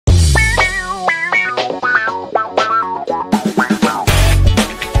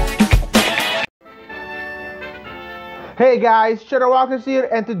Hey guys, Shadow Walkers here,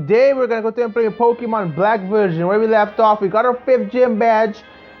 and today we're gonna continue playing Pokemon Black version. Where we left off, we got our 5th gym badge,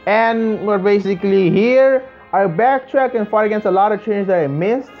 and we're basically here. I backtracked and fought against a lot of trainers that I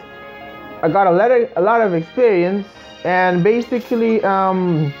missed. I got a lot of experience, and basically,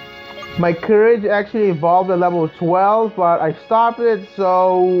 my courage actually evolved at level 12, but I stopped it,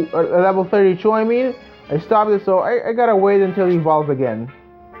 so, level 32 I mean. I stopped it, so I gotta wait until it evolves again.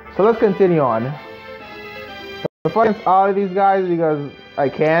 So let's continue on. I fought against all of these guys because I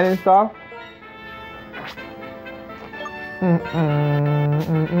can and stuff.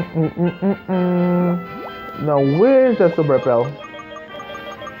 Now where's the Super Repel?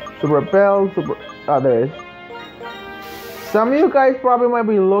 Oh, there it is. Some of you guys probably might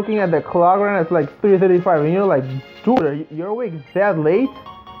be looking at the clock right now. It's like 3:35 and you're like, dude, you're awake that late?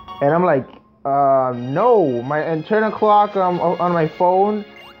 And I'm like, no, my internal clock on my phone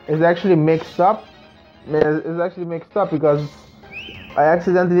is actually mixed up. It's actually mixed up because I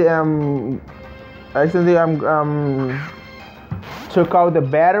accidentally took out the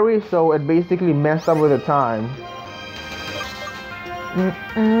battery, so it basically messed up with the time.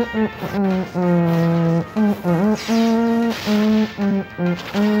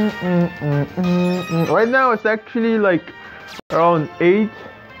 Right now it's actually like around 8,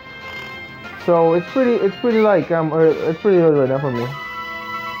 so it's pretty like it's pretty early right now for me.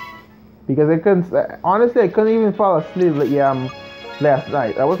 Because honestly, I couldn't even fall asleep last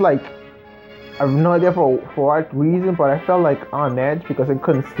night. I was like, I have no idea for what reason, but I felt like on edge because I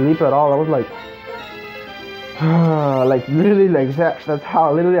couldn't sleep at all. I was like, like literally like that. That's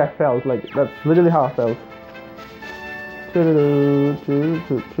how literally I felt. Like that's literally how I felt.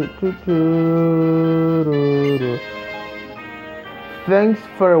 Thanks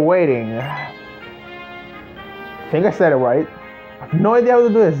for waiting. I think I said it right. I have no idea how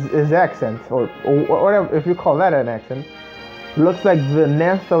to do his accent, or whatever, if you call that an accent. Looks like the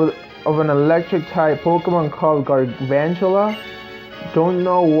nest of an electric type Pokemon called Garvantula. Don't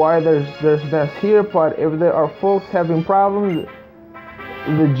know why there's nests here, but if there are folks having problems,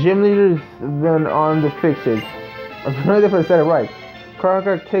 the gym leader is then on to fix it. I have no idea if I said it right.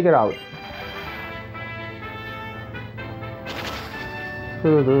 Karaka, take it out.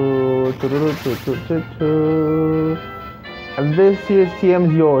 And this year's TM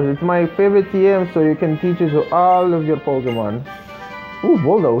is yours. It's my favorite TM, so you can teach it to all of your Pokemon. Ooh,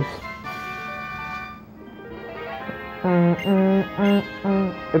 Bulldoze.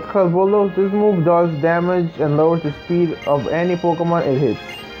 It's called Bulldoze. This move does damage and lowers the speed of any Pokemon it hits.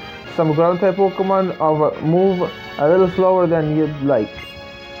 Some ground-type Pokemon move a little slower than you'd like.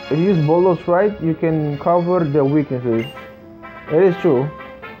 If you use Bulldoze right, you can cover their weaknesses. It is true.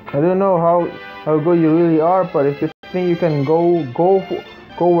 I don't know how good you really are, but if you think you can go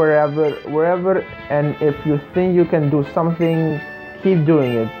wherever, and if you think you can do something, keep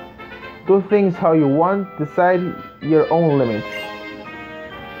doing it. Do things how you want, decide your own limits.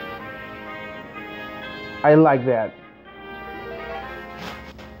 I like that.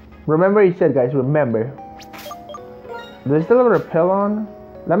 Remember, he said, guys, remember. Do I still have a repel on?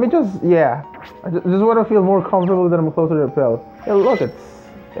 Let me just, yeah, I just want to feel more comfortable that I'm closer to repel. Hey, look, it's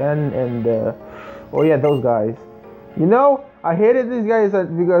oh yeah, those guys. You know, I hated these guys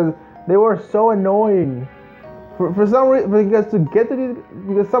because they were so annoying. For some reason, because to get to these,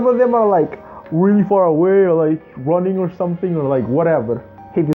 because some of them are like really far away, or like running or something, or like whatever.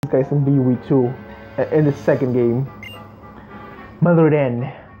 I hate these guys in BW2 in the second game. Mother,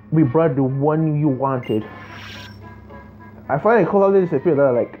 then we brought the one you wanted. I finally called out, they disappeared.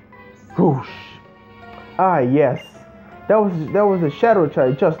 They're like, whoosh. Ah yes, that was the Shadow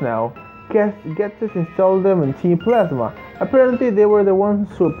Child just now. Get this, install them in Team Plasma. Apparently they were the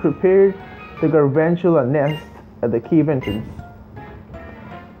ones who prepared the Garvantula nest at the cave entrance.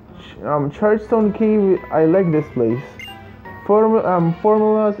 Chargestone Cave, I like this place.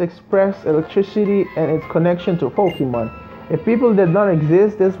 Formulas express electricity and its connection to Pokemon. If people did not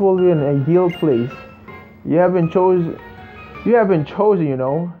exist, this will be an ideal place. You have been chosen, you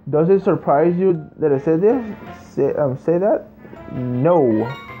know. Does it surprise you that I said this? Say that? No.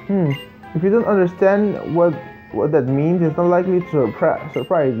 If you don't understand what that means, it's not likely to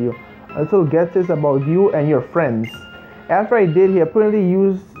surprise you until Gets this about you and your friends. After I did, he apparently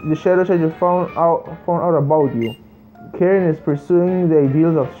used the Shadow Charger found out about you. Karen is pursuing the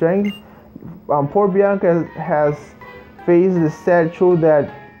ideals of strength. Poor Bianca has faced the sad truth that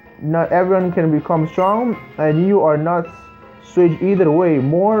not everyone can become strong, and you are not swayed either way,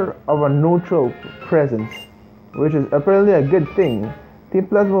 more of a neutral presence, which is apparently a good thing. Team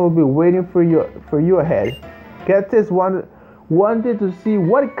Plasma will be waiting for you ahead. Gettis wanted to see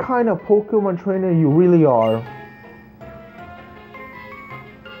what kind of Pokemon trainer you really are.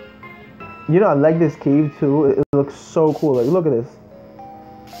 You know, I like this cave too. It looks so cool. Like, look at this.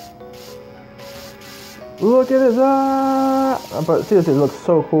 Look at this. Ah! But seriously, it looks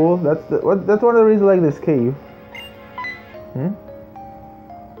so cool. That's one of the reasons I like this cave.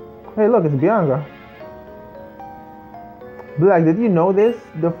 Hey, look, it's Bianca. Black, did you know this?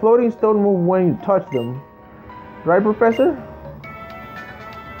 The floating stone move when you touch them. Right, Professor?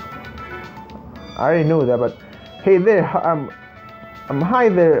 I already knew that, but hey there, hi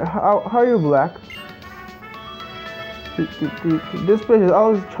there. How are you, Black? This place is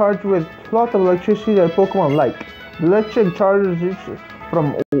always charged with lots of electricity that Pokemon like. The electric charges reach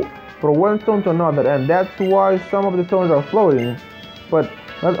from one stone to another, and that's why some of the stones are floating. But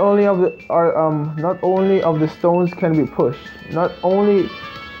not only of the stones can be pushed. Not all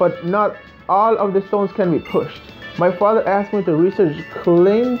of the stones can be pushed. My father asked me to research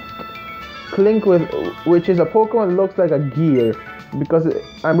Klink, which is a Pokemon that looks like a gear, because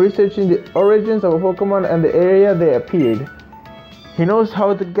I'm researching the origins of a Pokemon and the area they appeared. He knows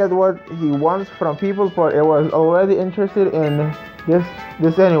how to get what he wants from people, but I was already interested in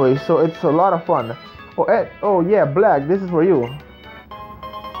this anyway, so it's a lot of fun. Oh yeah, Black, this is for you.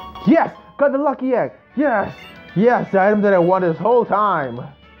 Yes, got the lucky egg. Yes, the item that I wanted this whole time.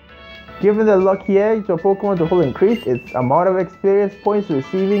 Giving the lucky egg to a Pokemon to full increase its amount of experience points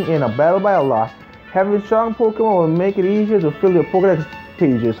receiving in a battle by a lot. Having strong Pokemon will make it easier to fill your Pokédex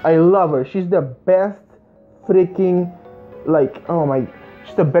pages. I love her. She's the best freaking, like, oh my,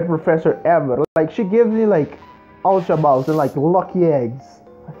 she's the best professor ever. Like, she gives me like Ultra Balls and like lucky eggs.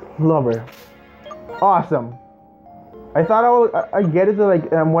 I love her. Awesome. I thought I'd get it to like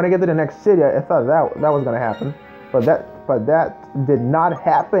when I get to the next city. I thought that was gonna happen, but that did not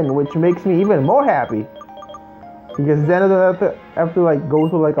happen, which makes me even more happy. Because then I don't have to like go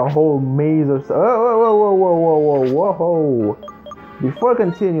through like a whole maze or so. Whoa. Before I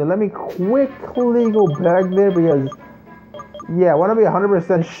continue, let me quickly go back there because, yeah, I want to be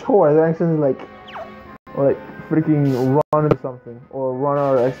 100% sure that actually like freaking run or something, or run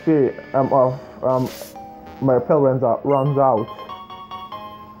out of experience my repel runs out.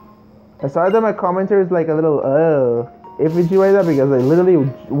 I saw that my commentary is like a little iffy right there because I literally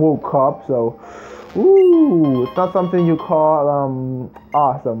woke up, so ooh, it's not something you call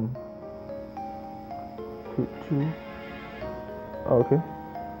awesome. Okay.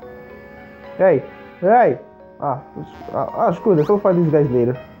 Hey. Screw this. I'll fight these guys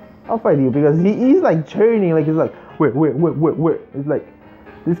later. I'll fight you because he's like churning, like he's like wait. It's like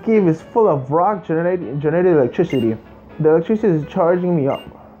this cave is full of rock generated electricity. The electricity is charging me up.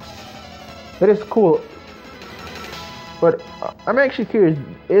 That is cool. But I'm actually curious,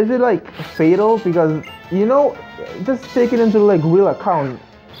 is it like fatal? Because, you know, just take it into like real account.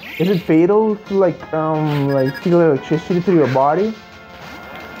 Is it fatal to like feel electricity to your body?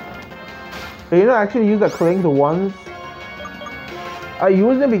 So, you know, I actually used the Klink once. I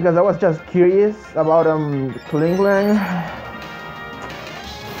used it because I was just curious about Klinklang.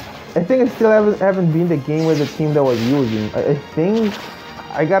 I think I still haven't been the game with the team that was using. I think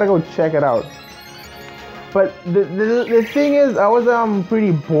I gotta go check it out. But the thing is, I was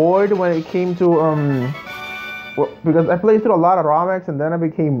pretty bored when it came to because I played through a lot of ROMX and then I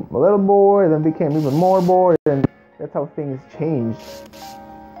became a little bored, then became even more bored, and that's how things changed.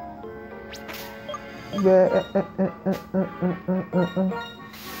 Yeah,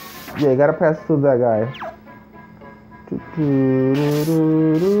 I gotta pass through that guy.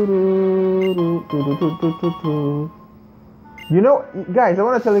 You know, guys, I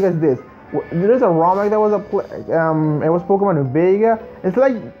want to tell you guys this. There's a ROMhack that was it was Pokemon Vega. It's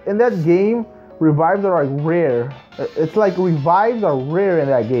like in that game, revives are like rare. It's like revives are rare in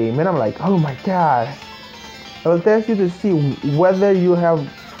that game, and I'm like, oh my god. I will test you to see whether you have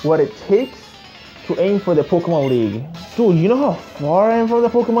what it takes to aim for the Pokemon League. Dude, you know how far I am from the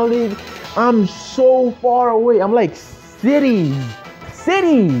Pokemon League? I'm so far away. I'm like cities.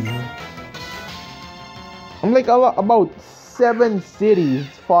 I'm like about 7 cities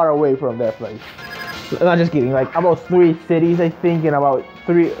far away from that place. Not just kidding, like about 3 cities, I think, and about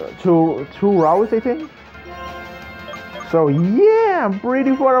two routes, I think. So yeah, I'm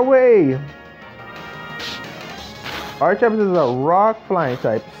pretty far away. Archetype is a rock flying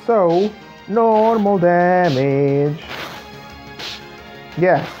type, so normal damage.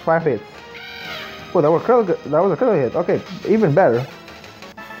 Yes, 5 hits. Oh, that was a critical hit. Okay, even better.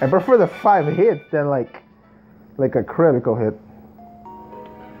 I prefer the 5 hits than like a critical hit.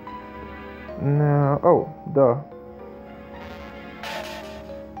 No, oh, duh.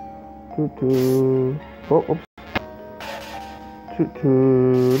 Oh, oops.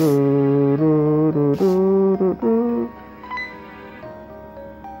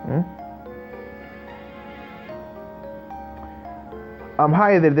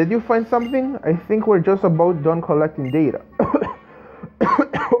 Hi there. Did you find something? I think we're just about done collecting data.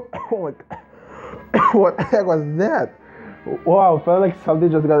 Oh my God. What the heck was that? Wow, felt like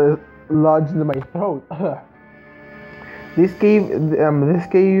something just got lodged in my throat. This cave has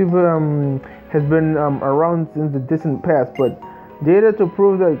been around since the distant past, but data to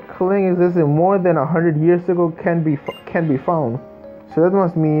prove that Kling existed more than 100 years ago can be found. So that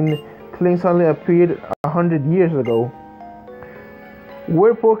must mean Kling suddenly appeared 100 years ago.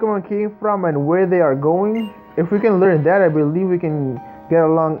 Where Pokemon came from and where they are going, if we can learn that, I believe we can get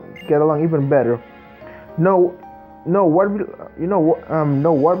along even better. No, no, what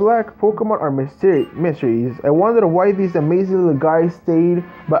black Pokemon are mysteries. I wonder why these amazing little guys stayed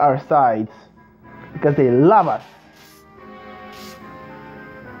by our sides. Because they love us.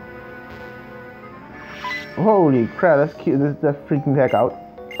 Holy crap, that's cute. That's freaking heck out.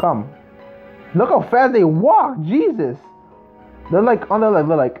 Come. Look how fast they walk, Jesus. They're like on the left,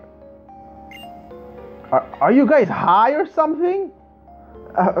 they're like, are you guys high or something?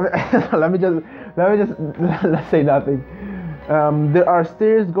 Let me just let's say nothing. There are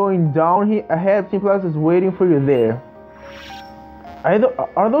stairs going down here ahead. Team Plus is waiting for you there.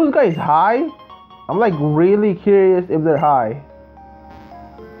 Are those guys high? I'm like really curious if they're high.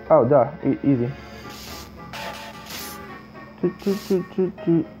 Oh, duh, easy.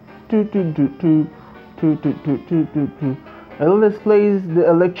 A little displays the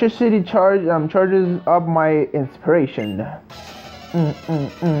electricity charges up my inspiration.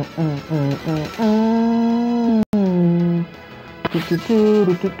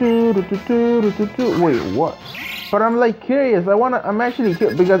 Wait, what? But I'm like curious. I'm actually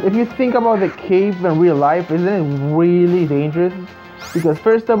curious because if you think about the cave in real life, isn't it really dangerous? Because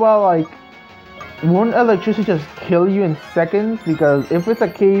first of all, like, won't electricity just kill you in seconds? Because if it's a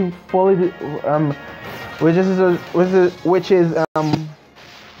cave fully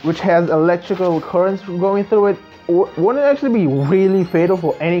which has electrical currents going through it, wouldn't it actually be really fatal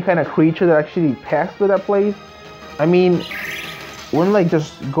for any kind of creature that actually passed through that place? I mean, wouldn't like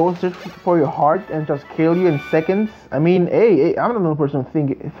just go straight for your heart and just kill you in seconds? I mean, hey, I'm the only person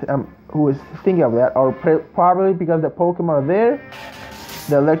who is thinking of that, or probably because the Pokemon are there,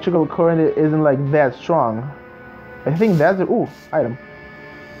 the electrical current isn't like that strong. I think that's the item.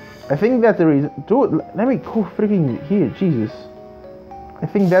 I think that's the reason. Dude, let me go freaking here, Jesus. I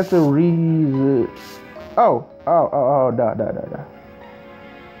think that's the reason. Oh, da.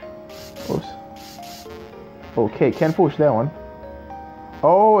 Oops. Okay, can't push that one.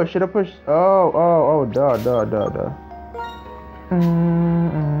 Oh, I should have pushed. Da.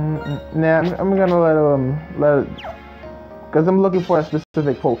 Nah, I'm gonna let it, because I'm looking for a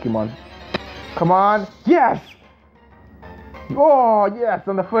specific Pokemon. Come on, yes! Oh, yes,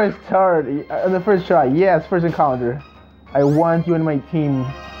 on the first try, yes, first encounter. I want you in my team.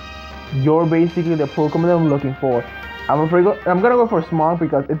 You're basically the Pokemon that I'm looking for. I'm gonna go for Smog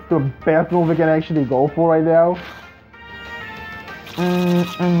because it's the best move I can actually go for right now.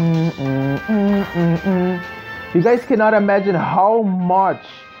 You guys cannot imagine how much,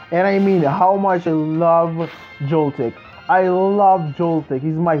 and I mean how much, I love Joltik. I love Joltik.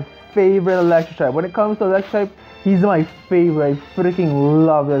 He's my favorite electric type. When it comes to electric type, he's my favorite. I freaking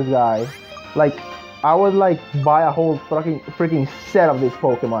love this guy. Like, I would like buy a whole freaking set of this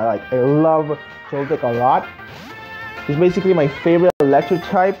Pokemon. Like, I love Joltik a lot. He's basically my favorite electric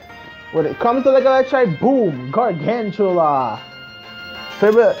type. When it comes to like electric type, boom, Gargantula.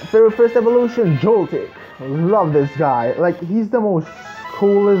 Favorite first evolution, Joltik. Love this guy. Like, he's the most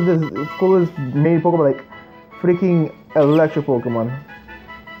coolest main Pokemon, like freaking electric Pokemon.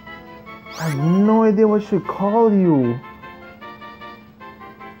 I have no idea what to call you.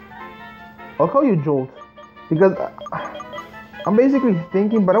 I'll call you Jolt, because I'm basically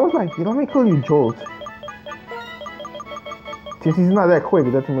thinking, but I was like, let me call you Jolt. Since he's not that quick,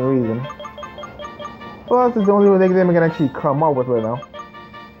 that's the main reason. Plus, it's the only thing I can actually come up with right now.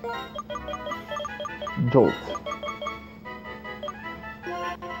 Jolt.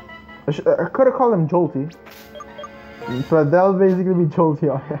 I could have called him Jolty, but that'll basically be Jolty.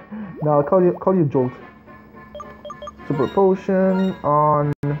 Now I'll call you Jolt. Super Potion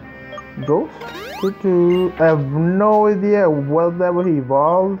on Jolt. I have no idea what level he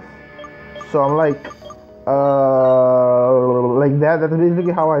evolves, so I'm like that. That's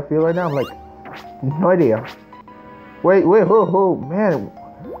basically how I feel right now. I'm like, no idea. Wait, oh man,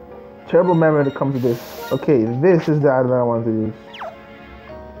 terrible memory when it comes to this. Okay, this is the item that I want to use.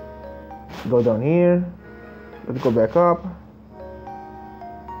 Go down here. Let's go back up.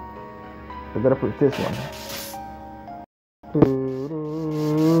 I gotta put this one.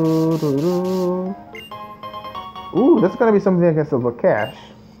 Ooh, that's gonna be something I can sell for cash.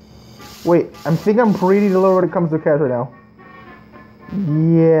 Wait, I think I'm pretty low when it comes to cash right now.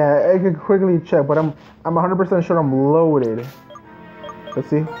 Yeah, I can quickly check, but I'm 100% sure I'm loaded. Let's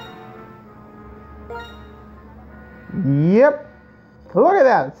see. Yep. Look at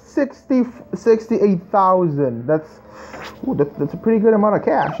that. 68,000. That's a pretty good amount of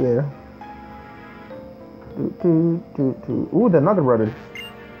cash there. Ooh, the Nugget Brothers.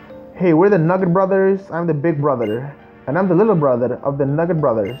 Hey, we're the Nugget Brothers. I'm the big brother. And I'm the little brother of the Nugget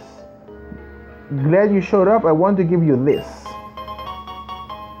Brothers. Glad you showed up. I want to give you this.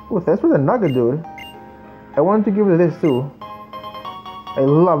 Oh, that's for the Nugget dude. I want to give you this too. I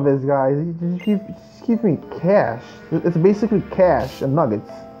love this guy. He just gives me cash. It's basically cash and nuggets.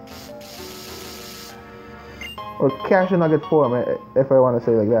 Or cash and nugget form, if I want to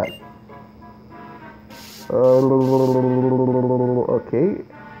say it like that. Okay.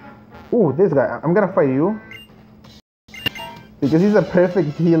 Ooh, this guy. I'm gonna fight you. Because he's a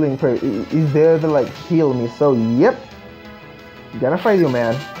perfect healing person. He's there to like heal me. So, yep. Gotta fight you,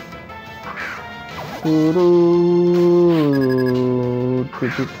 man.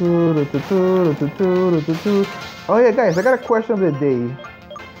 Oh yeah, guys, I got a question of the day.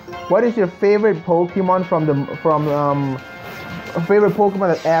 What is your favorite Pokemon from a favorite Pokemon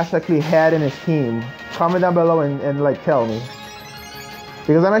that Ash actually had in his team? Comment down below and like tell me.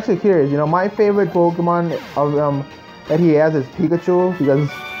 Because I'm actually curious. You know, my favorite Pokemon of that he has is Pikachu, because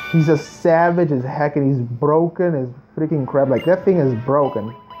he's a savage as heck and he's broken as freaking crap. Like, that thing is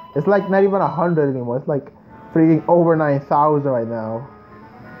broken. It's like not even 100 anymore. It's like freaking over 9,000 right now.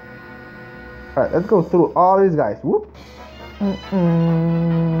 Alright, let's go through all these guys. Whoop.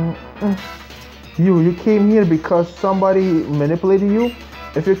 You came here because somebody manipulated you?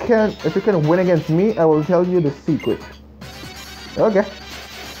 If you can win against me, I will tell you the secret. Okay.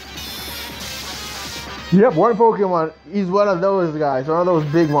 Yep, one Pokemon. He's one of those guys, one of those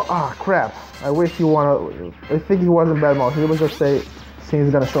big ones. Ah, crap. I wish he wanted. I think he wasn't bad mouth. He was just say, since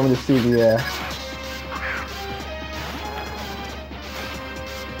he's gonna show me the secret, yeah.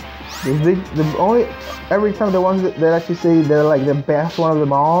 Every time the ones that actually say they're like the best one of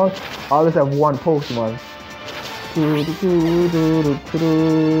them all always have one Pokemon.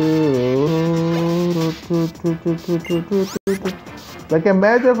 Like,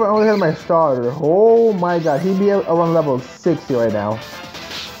 imagine if I only had my starter. Oh my god, he'd be around level 60 right now.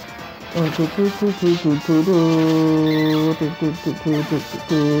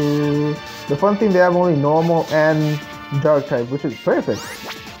 The fun thing, they have only normal and dark type, which is perfect.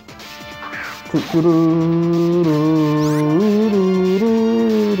 It's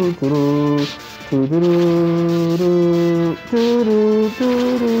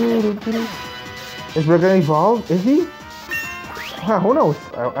gonna evolve? Is he? Huh, who knows?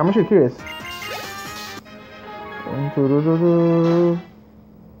 I'm actually curious.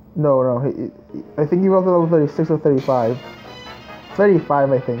 No. I think he evolved to level 36 or 35.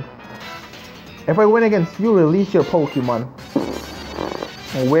 35, I think. If I win against you, release your Pokemon.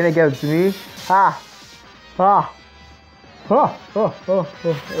 And win against me? That's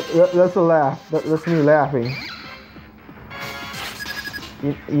a laugh. That's me laughing.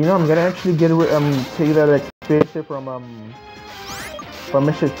 You know, I'm gonna actually take that experience from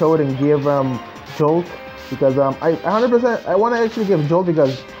Mr. Toad and give Jolt, because I 100% I want to actually give Jolt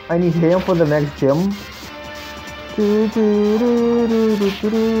because I need him for the next gym.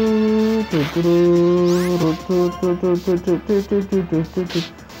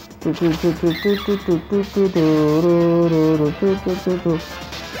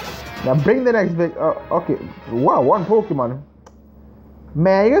 Now bring the next big. Okay, wow, one Pokemon.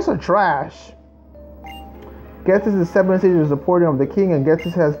 Man, you guys are trash. Ghetsis is 7 stages supporting of the king, and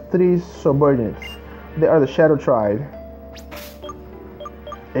Ghetsis has 3 subordinates. They are the Shadow Tribe,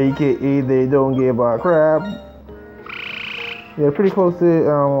 aka they don't give a crap. They're pretty close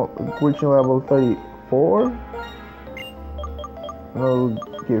to reaching level 34. I'll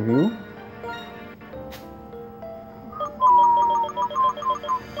give you.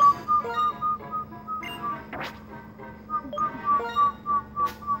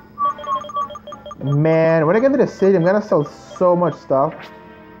 Man, when I get to the city, I'm gonna sell so much stuff.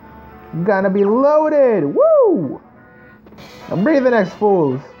 I'm gonna be loaded. Woo! I'm bringing the next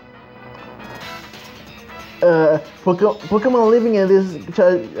fools. Pokemon living in this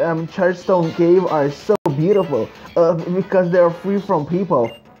Chargestone cave are so beautiful because they are free from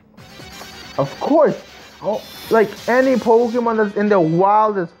people. Of course. Oh, like any Pokemon that's in the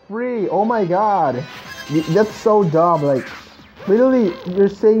wild is free. Oh my god. That's so dumb. Like, literally, you're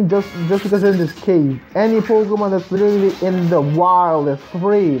saying just because they're in this cave, any Pokemon that's literally in the wild is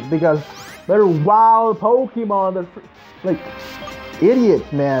free because they're wild Pokemon. Like,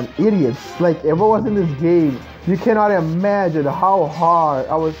 idiots, man, idiots. Like, if I was in this game, you cannot imagine how hard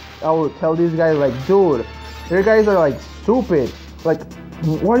I would tell these guys, like, dude, your guys are like stupid. Like,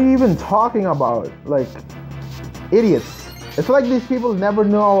 what are you even talking about? Like, idiots. It's like these people never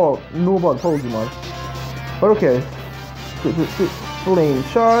knew about Pokemon. But okay. Flame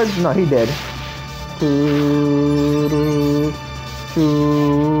charge. No, he dead.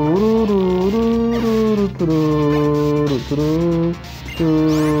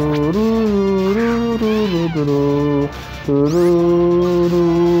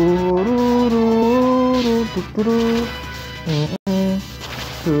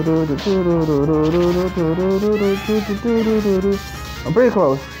 I'm pretty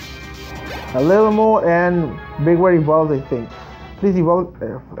close. A little more and Big Red evolved, I think. Please evolve.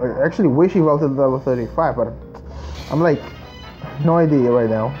 I actually wish he evolved to level 35, but I'm like, no idea right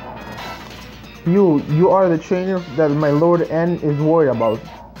now. You are the trainer that my Lord N is worried about.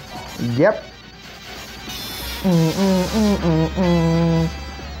 Yep.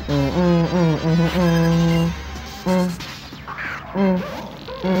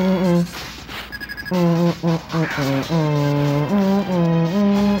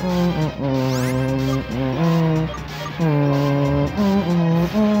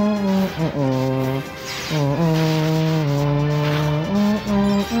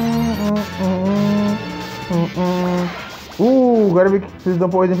 Ooh, gotta be. Please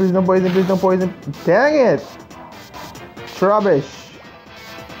don't poison, please don't poison, please don't poison. Dang it! Trubbish.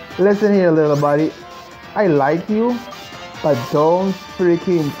 Listen here, little buddy. I like you, but don't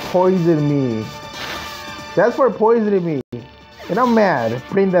freaking poison me. That's for poisoning me. And I'm mad.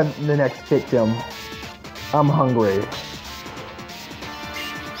 Bring the next victim. I'm hungry.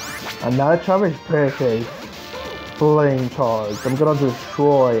 Another Trubbish, perfect. Flame charge. I'm gonna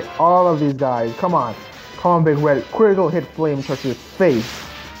destroy all of these guys. Come on. Come on, Big Red. Critical hit flame charge to his face.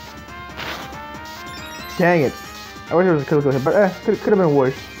 Dang it. I wish it was a critical hit, but could have been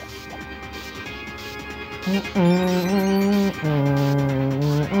worse.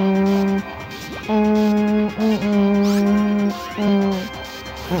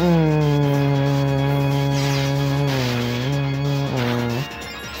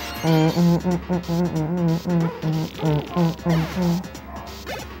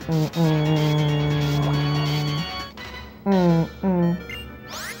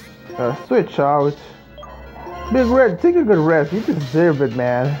 Switch out. Big Red, take a good rest. You deserve it,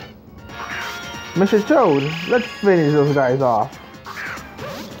 man. Mr. Toad, let's finish those guys off.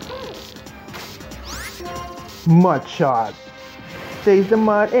 Mud shot. Stays the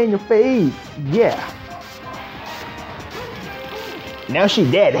mud in your face. Yeah. Now she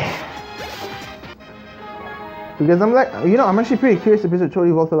dead. Because I'm like, I'm actually pretty curious if Mr. Toad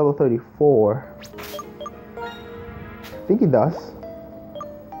evolves to level 34. I think he does.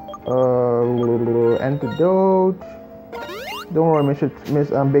 Antidote. Don't worry, Miss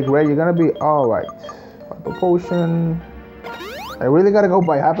Big Red, you're gonna be alright. Hyper potion. I really gotta go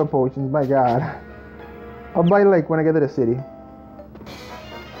buy hyper potions, my god. I'll buy like when I get to the city.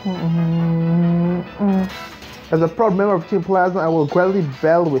 As a proud member of Team Plasma, I will gladly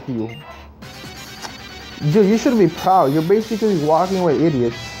battle with you. Dude, you should be proud. You're basically walking with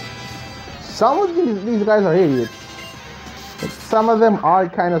idiots. Some of these guys are idiots. Some of them are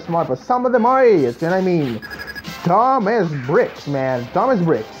kind of smart, but some of them are idiots. And I mean, dumb as bricks, man. Dumb as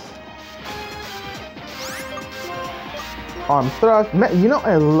bricks. Arm thrust. Man,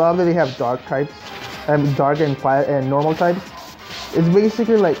 I love that they have dark types. Dark and fire and normal types. It's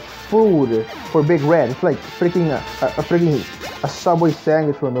basically like food for Big Red. It's like freaking a Subway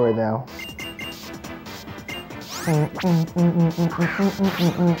sandwich for me right now.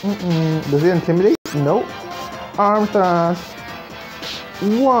 Does it intimidate? Nope. Arm thrust.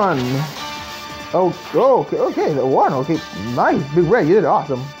 1. Oh, okay, the 1. Okay, nice, Big Red, you did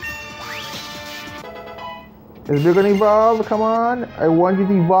awesome. Is Big Red evolve? Come on, I want you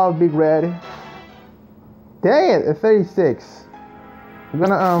to evolve, Big Red. Dang it, at 36. I'm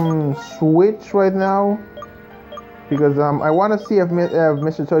gonna switch right now because I want to see if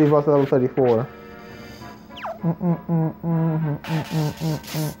Mr. Toad evolves to level 34.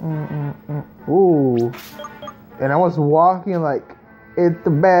 Ooh, and I was walking like it's the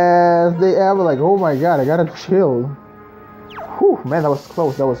best day ever. Like, oh my god, I gotta chill. Whew, man, that was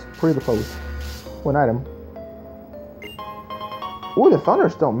close. That was pretty close. One item. Ooh, the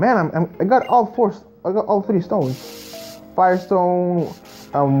Thunderstone. Man, I got all 4. I got all 3 stones. Firestone.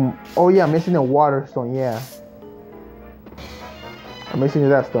 Oh yeah, I'm missing the Water Stone. Yeah, I'm missing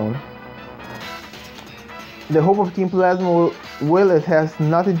that stone. The hope of Team Plasma will it has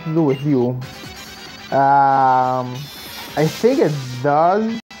nothing to do with you. I think it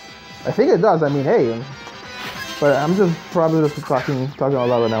does. I think it does. I mean, hey, but I'm just probably just talking a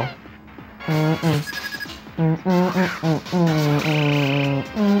lot right now.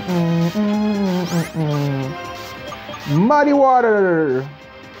 Muddy water.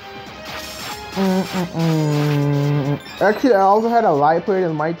 Actually, I also had a light parade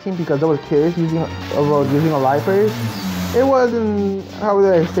in my team because I was curious about using a light parade. It wasn't, how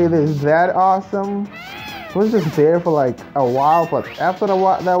would I say this, that awesome. It was just there for like a while, but after that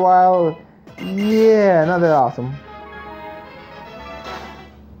while, yeah, not that awesome.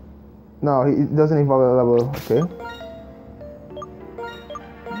 No, he doesn't evolve at level. Okay.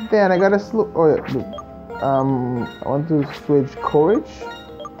 Then I gotta slow. Oh yeah. I want to switch courage.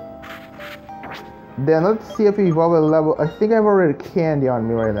 Then let's see if he evolve at level. I think I have already candy on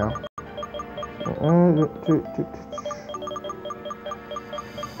me right now.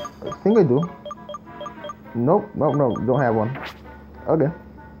 I think I do. Nope, don't have one. Okay.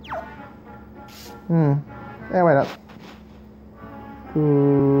 Yeah, why not? You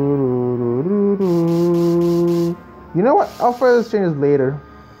know what? I'll further this changes later.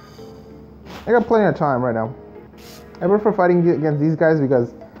 I got plenty of time right now. I prefer fighting against these guys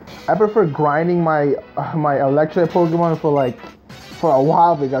because I prefer grinding my electric Pokemon for a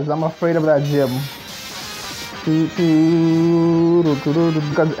while because I'm afraid of that gym.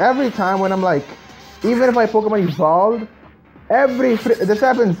 Because every time when I'm like, even if my Pokemon evolved, this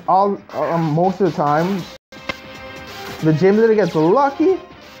happens most of the time. The gym leader gets lucky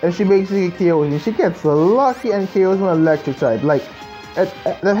and she basically KOs me. She gets lucky and KOs my electric type. Like,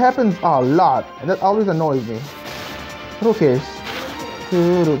 that happens a lot, and that always annoys me. But who cares?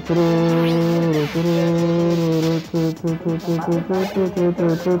 And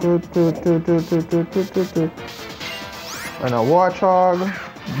a Warthog,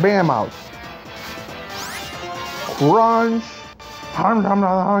 bam out. Crunch. I'm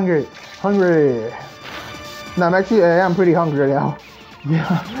hungry. No, I am pretty hungry now.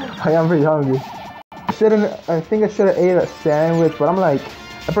 Yeah, I am pretty hungry. I think I should have ate a sandwich, but I'm like,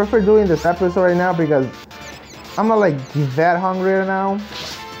 I prefer doing this episode right now because I'm not like that hungry right now.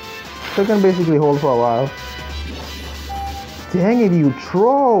 So I can basically hold for a while. Dang it, you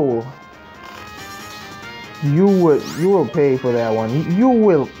troll! You will pay for that one. You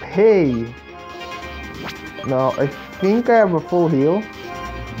will pay. No, I think I have a full heal.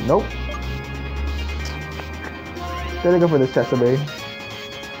 Nope. Gotta go for this Chesapeake.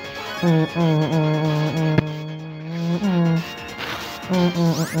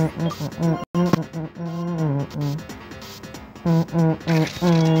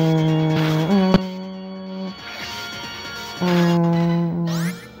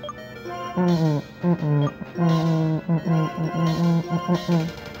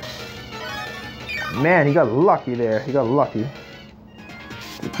 Man, he got lucky there. He got lucky.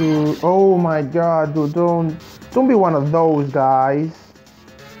 Oh my god, dude, don't be one of those guys.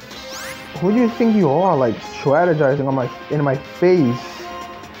 Who do you think you are, like strategizing in my face?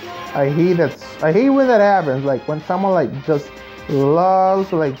 I hate when that happens. Like when someone like just loves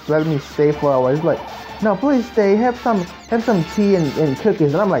to like let me stay for a while. It's like, no, please stay. Have some tea and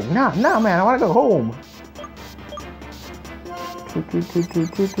cookies. And I'm like, nah, man, I want to go home.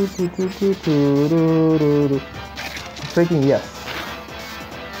 Freaking yes.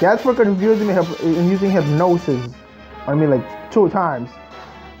 That's for confusing me and using hypnosis on me like 2 times.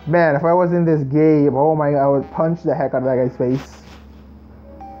 Man, if I was in this game, oh my god, I would punch the heck out of that guy's face.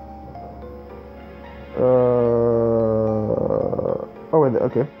 Oh wait,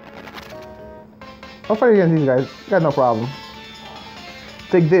 okay. I'll fight against these guys. Got no problem.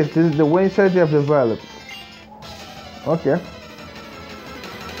 Take this. This is the winning strategy I've developed. Okay.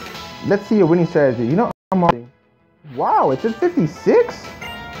 Let's see your winning strategy. You know, I'm on. Wow, it's at 56.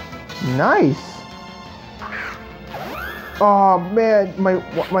 Nice. Oh man, my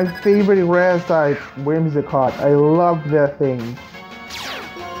favorite grass type, Whimsicott. I love that thing.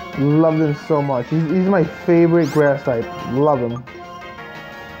 Love him so much. He's my favorite grass type. Love him.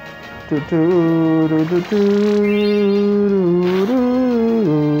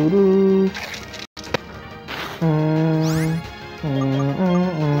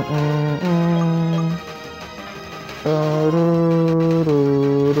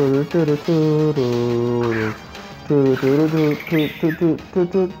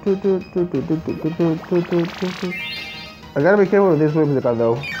 I gotta be careful with this Whimsicott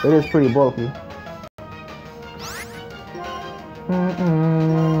though. It is pretty bulky.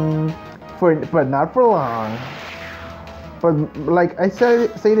 But not for long. But like I say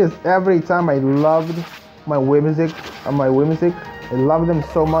this every time. I loved my Whimsicott. I loved him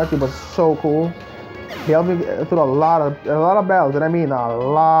so much. It was so cool. He helped me through a lot of battles, and I mean a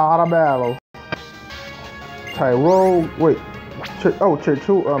lot of battles. Tyro, wait,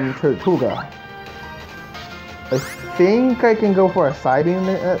 Chertuga. I think I can go for a sighting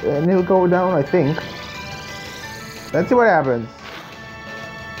and he'll go down, I think. Let's see what happens.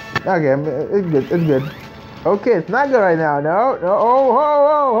 Okay, it's good, it's good. Okay, it's not good right now, no.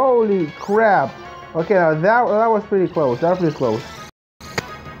 Oh, holy crap. Okay, now that was pretty close, that was pretty close.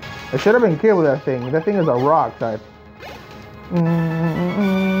 I should have been killed with that thing. That thing is a rock type. You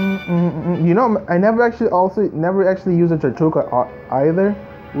know, I never actually used a Chertuga either,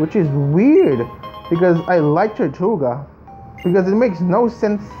 which is weird because I like Chertuga, because it makes no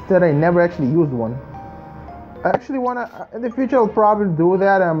sense that I never actually used one. I actually wanna in the future I'll probably do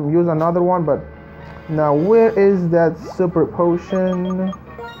that and use another one, but now where is that super potion?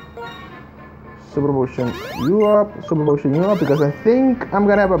 Super potion you up, because I think I'm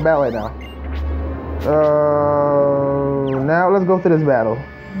gonna have a battle right now. Now let's go through this battle.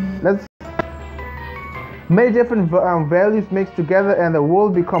 Let's many different values mixed together and the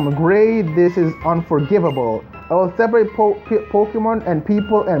world become gray. This is unforgivable. I will separate Pokemon and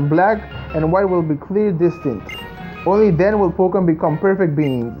people, and black and white will be clear distinct. Only then will Pokemon become perfect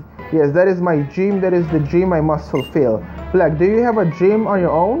beings. Yes, that is my dream. That is the dream I must fulfill. Black, do you have a dream on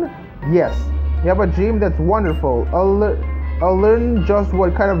your own? Yes. You have a dream? That's wonderful. I'll learn just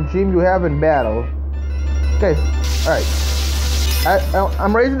what kind of dream you have in battle. Okay, alright.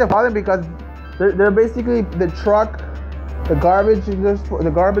 I'm raising the volume because they're basically the truck, the garbage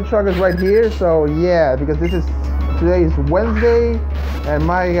truck is right here. So yeah, because today is Wednesday, and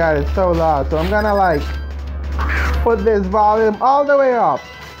my God, it's so loud. So I'm gonna like put this volume all the way up,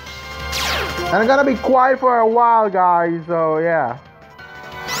 and I'm gonna be quiet for a while, guys. So yeah.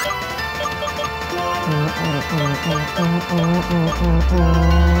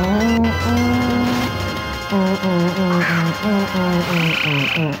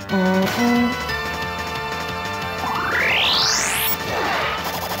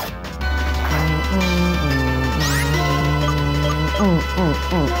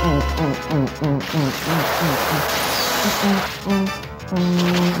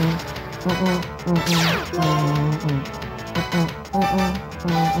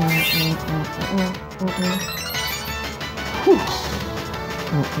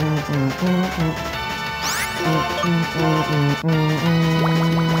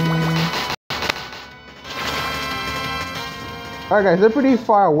 Alright guys, they're pretty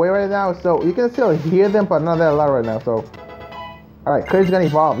far away right now, so you can still hear them, but not that loud right now, so... Alright, Courage is gonna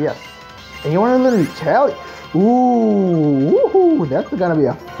evolve, yes. And you wanna learn Retaliate? Ooh, woohoo, that's gonna be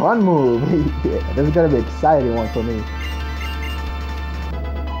a fun move. Yeah, that's gonna be an exciting one for me.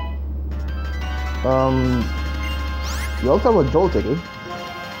 You also have a Jolt ticket.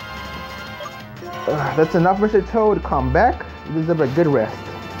 That's enough, Mr. Toad. Come back. You deserve a good rest.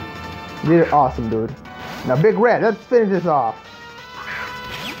 You did it awesome, dude. Now, Big Red, let's finish this off.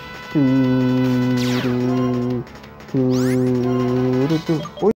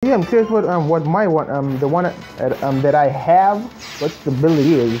 Oh yeah, I'm curious what my one the one that I have, what the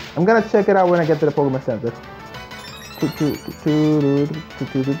ability is. I'm gonna check it out when I get to the Pokemon Center.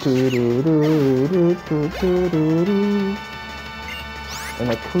 And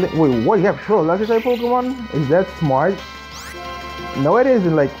I click. Wait, what? You have Troll Electric Pokemon? Is that smart? No, it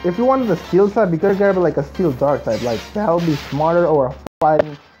isn't. Like, if you wanted a Steel type, you could grab like a Steel Dark type. Like, that would be smarter, or a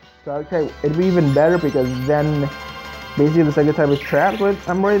Fighting Dark type. It'd be even better because then basically the second type is trapped. But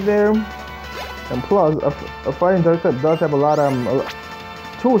I'm right there. And plus, a Fighting Dark type does have a lot of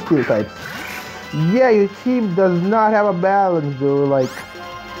two Steel types. Yeah, your team does not have a balance, dude. Like,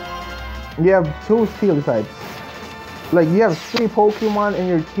 you have two Steel types. Like, you have 3 Pokemon in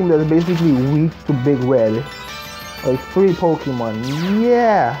your team that's basically weak to Big Red. Like, 3 Pokemon.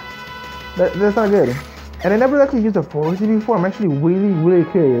 Yeah! That's not good. And I never actually used a Force before. I'm actually really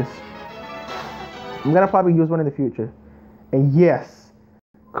curious. I'm gonna probably use one in the future. And yes,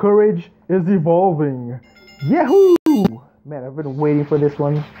 Courage is evolving. Yahoo! Man, I've been waiting for this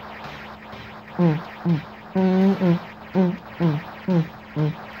one.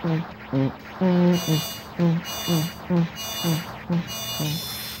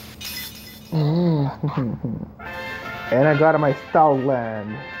 And I got my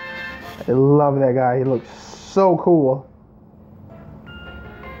Stoutland. I love that guy. He looks so cool.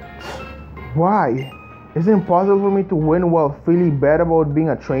 Why? Is it impossible for me to win while feeling bad about being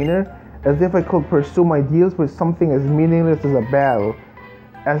a trainer? As if I could pursue my deals with something as meaningless as a battle.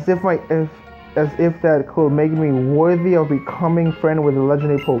 As if that could make me worthy of becoming friend with a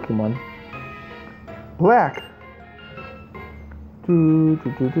legendary Pokemon. Black.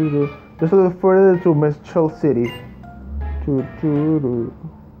 Just a little further to Mistral City.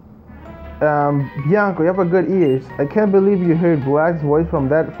 Bianco, you have a good ears. I can't believe you heard Black's voice from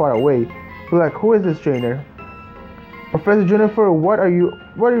that far away. Black, who is this trainer? Professor Juniper, what are you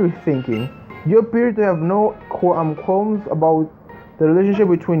thinking? You appear to have no qualms about the relationship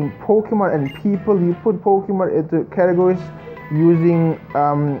between Pokemon and people. You put Pokemon into categories using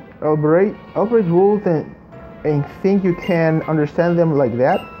Albert's rules and think you can understand them like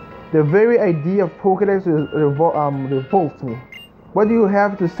that. The very idea of Pokédex revolts me. What do you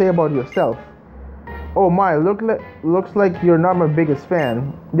have to say about yourself? Oh my, looks like you're not my biggest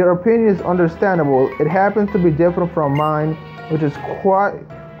fan. Your opinion is understandable. It happens to be different from mine, which is quite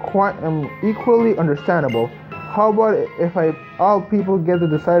equally understandable. How about if all people get to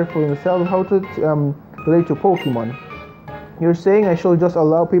decide for themselves how to relate to Pokemon? You're saying I should just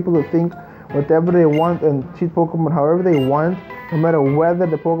allow people to think whatever they want and treat Pokemon however they want, no matter whether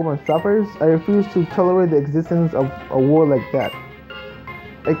the Pokemon suffers? I refuse to tolerate the existence of a world like that.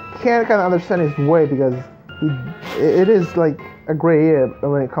 I can't kind of understand his way because it is like a gray area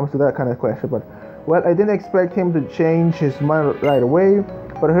when it comes to that kind of question. But well, I didn't expect him to change his mind right away,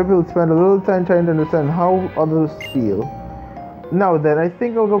 but I hope he'll spend a little time trying to understand how others feel. Now then, I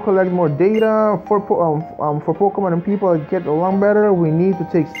think I'll go collect more data for Pokemon and people to get along better. We need to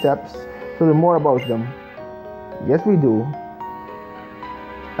take steps to learn more about them. Yes, we do.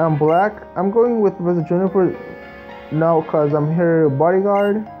 I'm Black. I'm going with Professor Juniper now because I'm her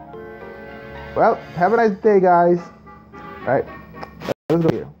bodyguard. Well, have a nice day, guys. Alright, let's go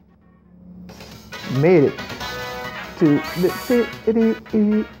here. Made it to the city.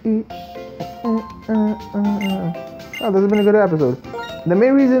 Oh, this has been a good episode. The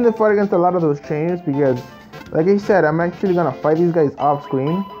main reason to fight against a lot of those trainers because, like I said, I'm actually gonna fight these guys off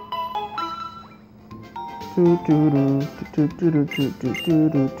screen.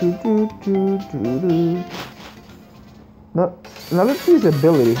 Now let's see his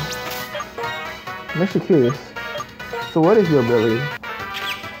ability. I'm actually curious. So what is your ability?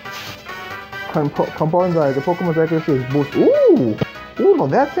 Compound guard, the Pokemon's accuracy is boost. Ooh, no,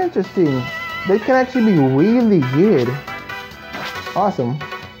 that's interesting. They can actually be really good. Awesome.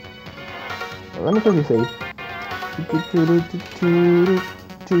 Let me quickly save.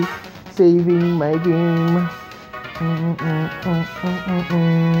 Saving my game.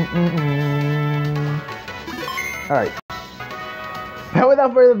 Alright. Now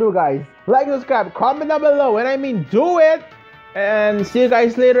without further ado, guys, like, subscribe, comment down below, and I mean do it. And see you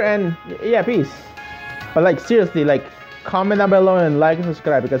guys later, and yeah, peace. But like seriously, like comment down below and like and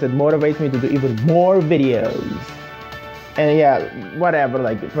subscribe because it motivates me to do even more videos. And yeah, whatever,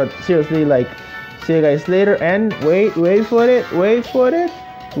 like, but seriously, like, see you guys later, and wait for it,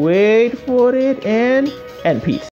 and peace.